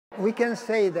We can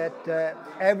say that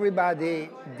everybody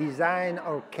design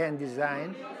or can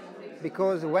design,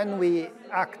 because when we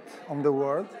act on the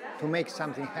world to make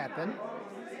something happen,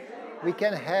 we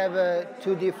can have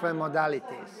two different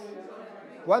modalities.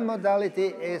 One modality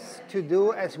is to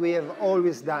do as we have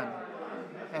always done,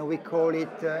 and we call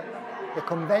it the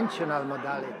conventional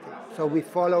modality. So we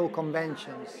follow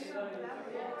conventions.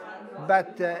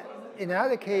 But in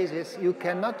other cases, you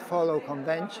cannot follow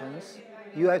conventions.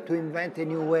 You have to invent a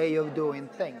new way of doing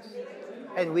things.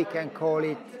 And we can call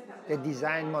it the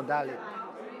design modality.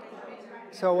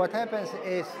 So what happens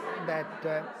is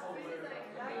that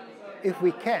if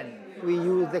we can, we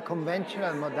use the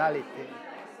conventional modality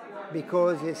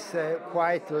because it's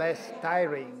quite less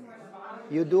tiring.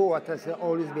 You do what has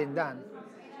always been done.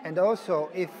 And also,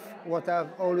 if what has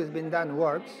always been done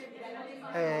works,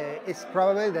 it's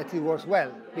probably that it works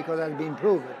well because it has been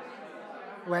proven.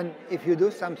 If you do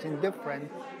something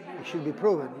different, it should be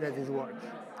proven that it works.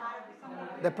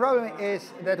 The problem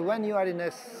is that when you are in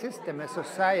a system, a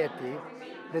society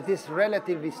that is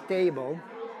relatively stable,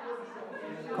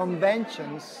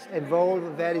 conventions evolve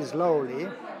very slowly,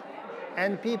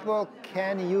 and people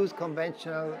can use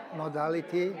conventional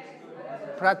modality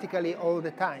practically all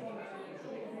the time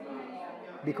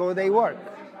because they work.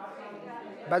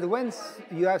 But once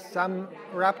you have some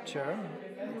rupture,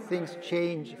 things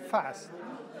change fast.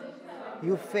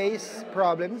 You face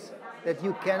problems that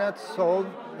you cannot solve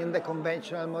in the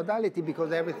conventional modality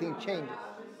because everything changes.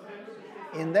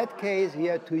 In that case, you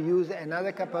have to use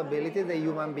another capability that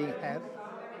human beings have,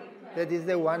 that is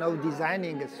the one of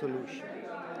designing a solution.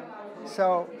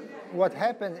 So what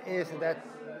happened is that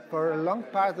for a long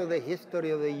part of the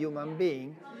history of the human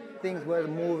being, things were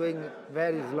moving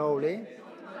very slowly,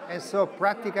 and so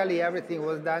practically everything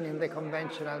was done in the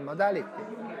conventional modality,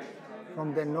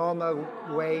 from the normal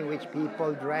way in which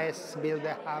people dress, build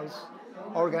a house,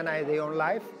 organize their own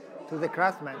life, to the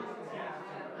craftsman.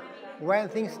 When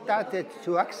things started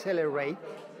to accelerate,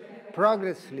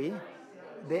 progressively,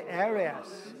 the areas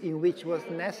in which it was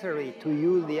necessary to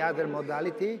use the other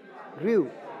modality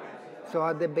grew. So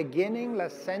at the beginning,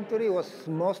 last century, was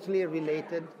mostly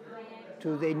related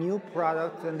to the new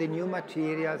products and the new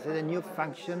materials and the new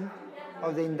function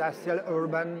of the industrial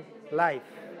urban life.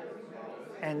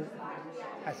 And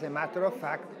as a matter of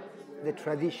fact, the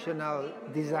traditional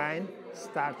design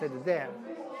started there.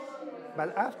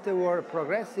 But afterward,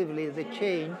 progressively, the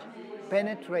change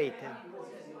penetrated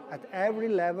at every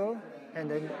level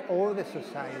and in all the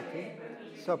society.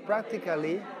 So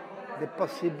practically, the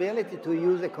possibility to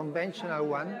use a conventional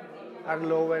one are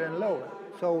lower and lower.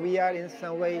 So we are in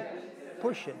some way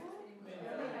pushing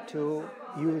to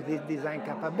use this design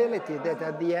capability that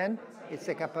at the end it's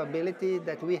a capability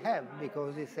that we have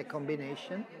because it's a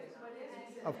combination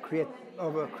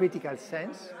of a critical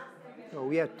sense. So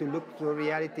we have to look to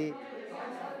reality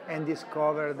and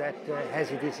discover that as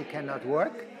it is, it cannot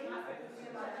work.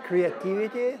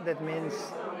 Creativity, that means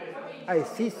I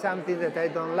see something that I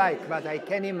don't like, but I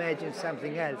can imagine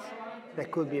something else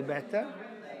that could be better.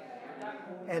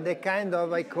 And a kind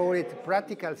of, I call it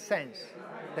practical sense,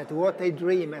 that what I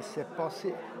dream as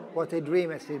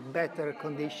a better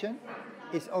condition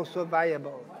is also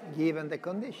viable given the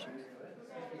conditions.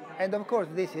 And of course,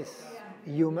 this is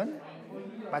human,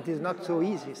 but it's not so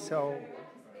easy. So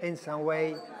in some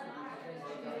way,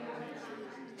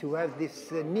 to have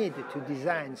this need to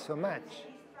design so much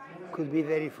could be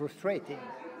very frustrating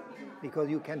because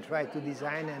you can try to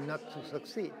design and not to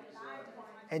succeed.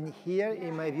 And here,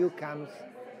 in my view, comes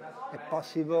a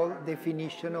possible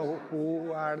definition of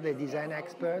who are the design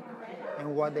experts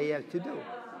and what they have to do.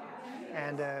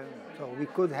 And so we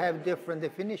could have different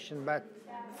definitions, but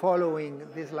following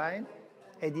this line,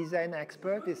 a design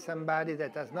expert is somebody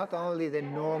that has not only the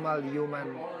normal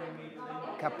human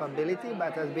capability,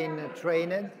 but has been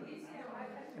trained,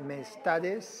 made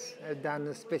studies, done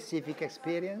a specific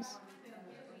experience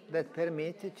that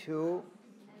permit to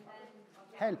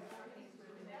help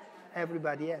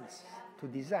everybody else to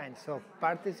design. So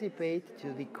participate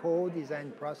to the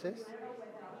co-design process,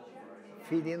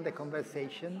 feeding the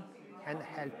conversation and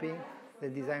helping the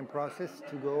design process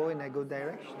to go in a good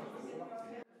direction.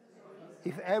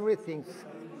 If everything's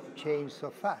changed so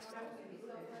fast,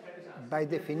 by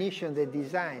definition the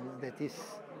design, that is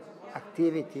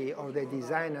activity of the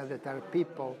designer that are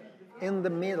people in the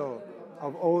middle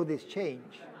of all this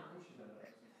change,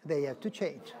 they have to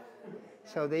change.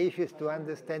 So the issue is to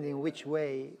understand in which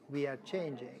way we are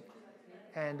changing.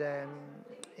 And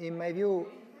in my view,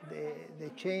 the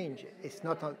change is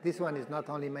not, this one is not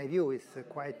only my view, it's a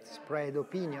quite spread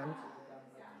opinion,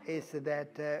 is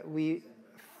that we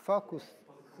focus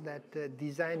that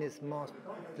design is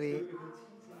mostly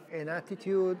an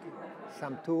attitude,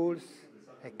 some tools,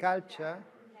 a culture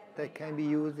that can be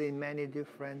used in many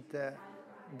different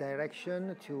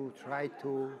directions to try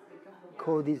to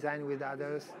co-design with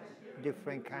others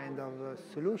different kind of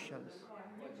solutions.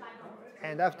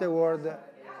 And afterward,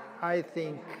 I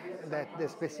think that the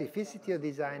specificity of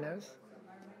designers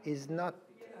is not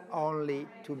only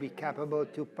to be capable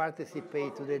to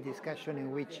participate to the discussion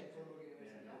in which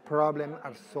problems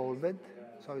are solved,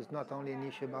 so it's not only an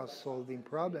issue about solving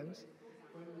problems,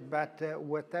 but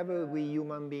whatever we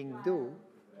human beings do,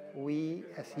 we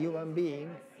as human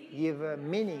beings give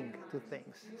meaning to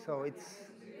things. So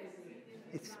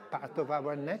it's part of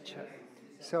our nature.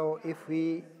 So if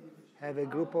we have a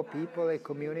group of people, a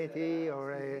community,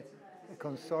 or a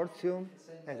consortium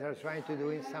that are trying to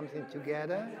do something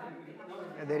together,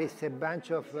 there is a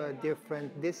bunch of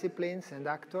different disciplines and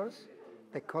actors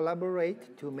that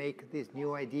collaborate to make this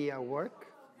new idea work,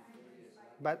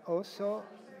 but also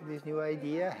this new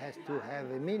idea has to have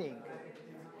a meaning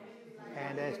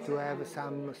and has to have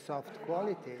some soft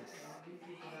qualities.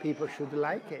 People should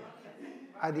like it.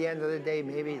 At the end of the day,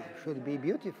 maybe it should be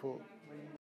beautiful,